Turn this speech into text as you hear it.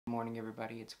Morning,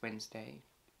 everybody. It's Wednesday,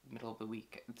 middle of the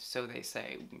week. So they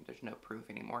say. There's no proof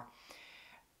anymore.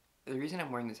 The reason I'm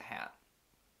wearing this hat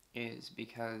is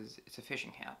because it's a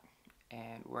fishing hat.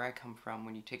 And where I come from,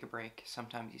 when you take a break,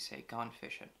 sometimes you say, gone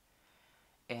fishing.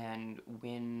 And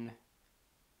when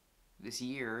this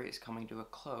year is coming to a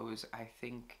close, I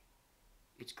think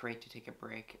it's great to take a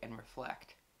break and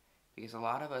reflect. Because a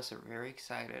lot of us are very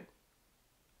excited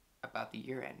about the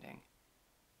year ending.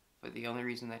 But the only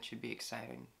reason that should be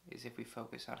exciting is if we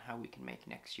focus on how we can make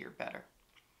next year better.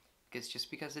 Because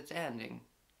just because it's ending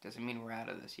doesn't mean we're out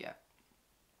of this yet.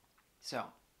 So,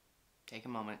 take a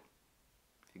moment,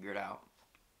 figure it out,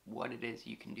 what it is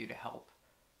you can do to help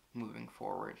moving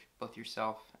forward, both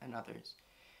yourself and others,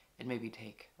 and maybe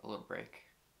take a little break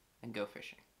and go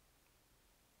fishing.